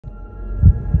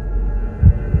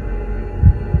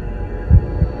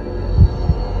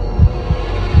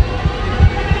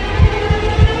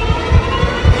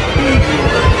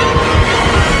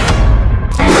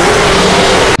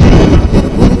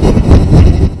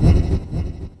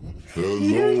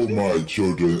my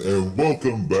children, and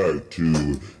welcome back to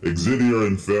Exetior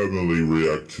and Family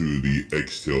react to the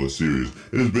Xtales series.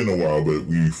 It has been a while, but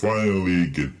we finally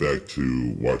get back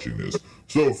to watching this.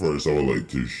 So first, I would like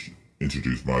to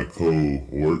introduce my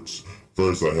cohorts.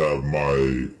 First, I have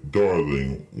my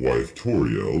darling wife,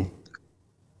 Toriel.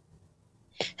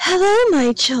 Hello,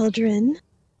 my children.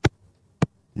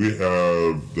 We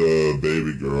have the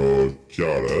baby girl,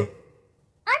 Kiara.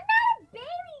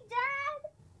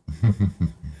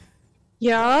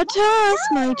 You're toss,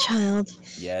 my child.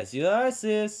 Yes, you are,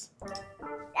 sis.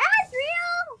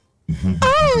 Asriel!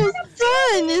 Oh,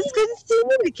 son, it's good to see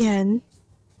you again.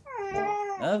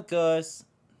 Of course.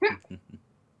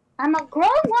 I'm a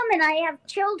grown woman. I have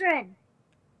children.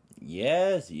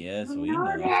 Yes, we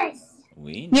know. This.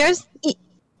 We know.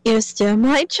 You're still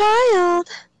my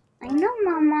child. I know,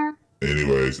 Mama.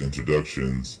 Anyways,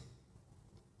 introductions.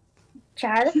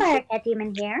 Char the Fire Cat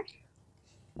Demon here.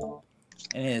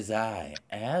 And it is I,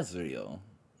 Asriel.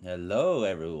 Hello,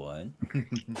 everyone.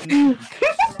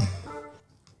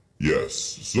 Yes,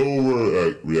 so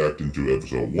we're reacting to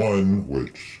episode 1,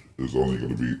 which is only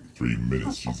going to be 3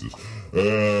 minutes, Jesus.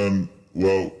 And,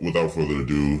 well, without further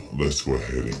ado, let's go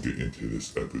ahead and get into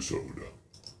this episode.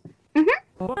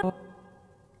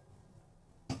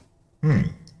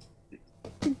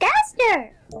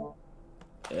 Duster!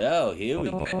 Oh, here we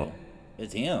go.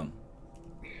 It's him.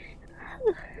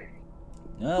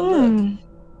 Oh, look.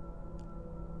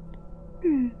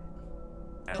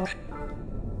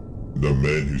 The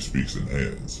Man Who Speaks in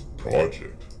Hands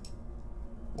Project.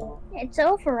 It's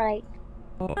over, right?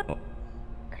 Oh,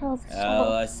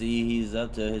 I see he's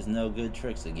up to his no-good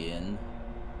tricks again.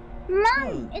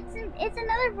 Mom, it's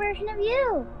another version of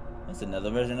you. It's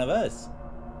another version of us.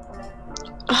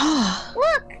 Oh.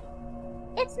 Look,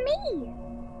 it's me.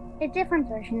 A different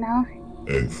version, though.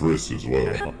 And Frisk as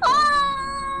well.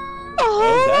 Oh,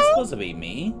 is that supposed to be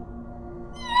me?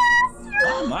 Yes,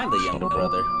 Oh, am I the younger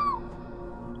brother?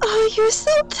 Oh, you're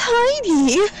so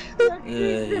tiny. Look,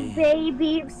 who's the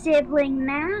baby sibling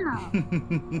now?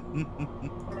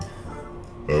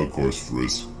 Of course,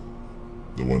 Frisk.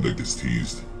 The one that gets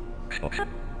teased.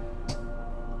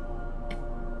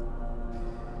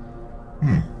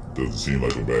 Doesn't seem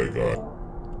like a bad guy.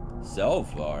 So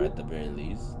far, at the very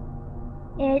least.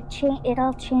 It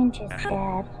all changes,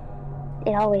 Dad.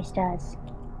 It always does.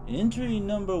 Entry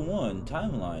number 1,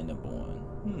 timeline number 1.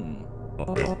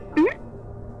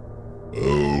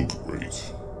 Oh, great.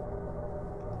 It's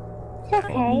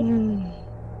okay.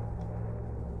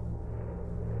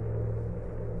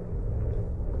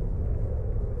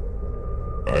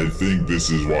 I think this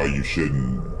is why you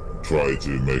shouldn't try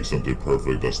to make something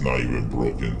perfect that's not even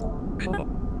broken.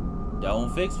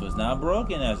 Don't fix what's not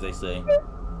broken, as they say.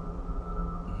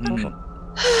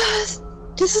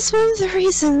 This is one of the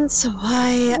reasons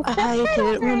why I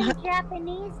didn't want to.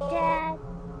 Japanese, Dad.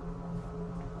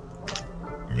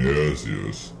 Yes.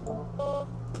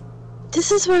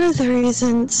 This is one of the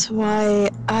reasons why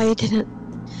I didn't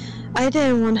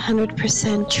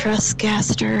 100% trust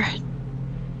Gaster.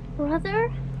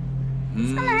 Brother?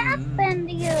 What's gonna happen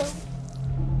to you?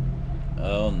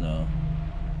 Oh no.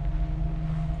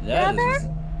 That Brother? is...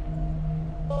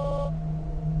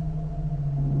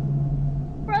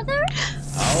 Brother?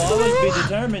 I'll always be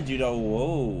determined, you know.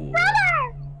 Whoa.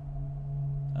 Brother!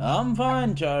 I'm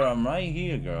fine, Chara. I'm right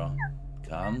here, girl.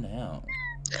 Calm down.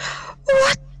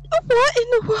 What in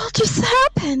the world just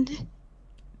happened?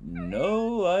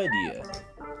 No idea.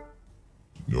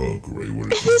 Oh, great. What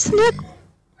It is is not.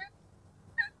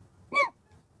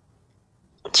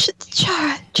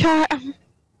 Char,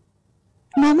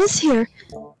 Mama's here.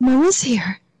 Mama's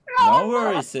here. No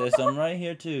worries, sis. I'm right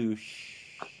here too.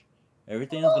 Shh.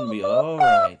 Everything's gonna be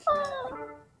alright.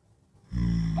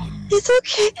 It's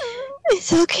okay.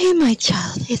 It's okay, my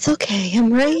child. It's okay.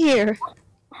 I'm right here.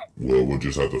 Well, we'll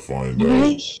just have to find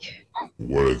Right out here.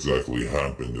 what exactly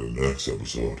happened in the next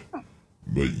episode.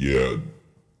 But yeah,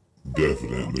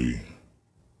 definitely.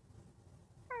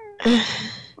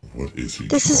 What is he?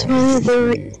 This is one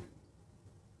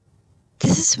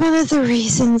of the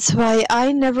reasons why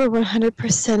I never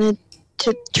 100%ed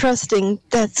to trusting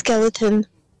that skeleton.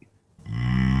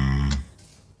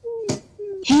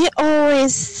 He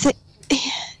always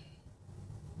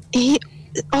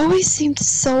seemed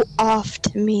so off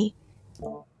to me.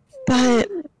 But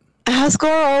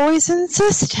Asgore always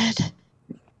insisted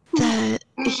that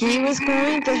he was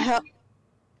going to help.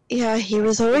 Yeah, he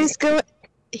was always going.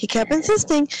 He kept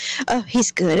insisting, oh, he's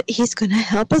good. He's gonna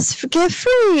help us get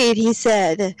freed, he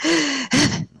said.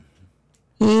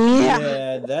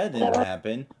 Yeah, that didn't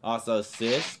happen. Also,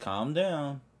 sis, calm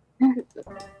down.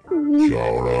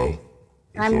 Chara,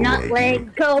 I'm not alright, letting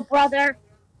dear. go, brother.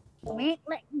 We ain't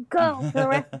letting go for the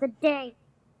rest of the day.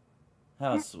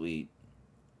 How sweet.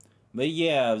 But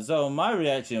yeah, so my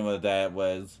reaction with that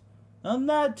was, I'm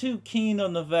not too keen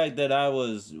on the fact that I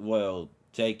was, well,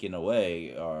 taken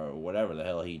away, or whatever the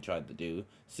hell he tried to do,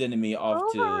 sending me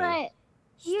off to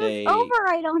stay. Use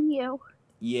override on you.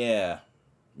 Yeah,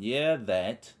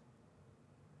 that.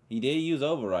 He did use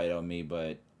override on me,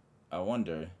 but I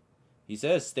wonder. He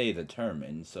says stay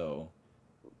determined, so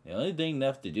the only thing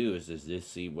left to do is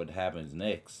just see what happens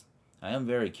next. I am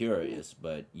very curious,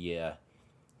 but yeah,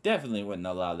 definitely wouldn't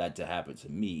allow that to happen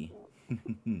to me.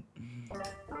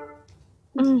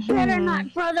 Better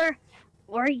not, brother.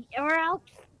 Or else.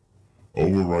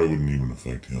 Override wouldn't even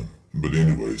affect him. But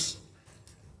anyways,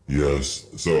 yes,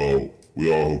 so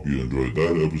we all hope you enjoyed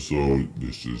that episode.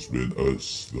 This has been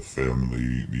us, the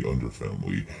family, the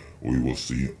UnderFamily. We will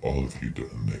see all of you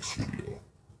during the next video.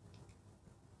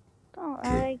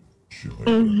 Alright. See you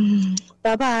later.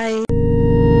 Bye-bye.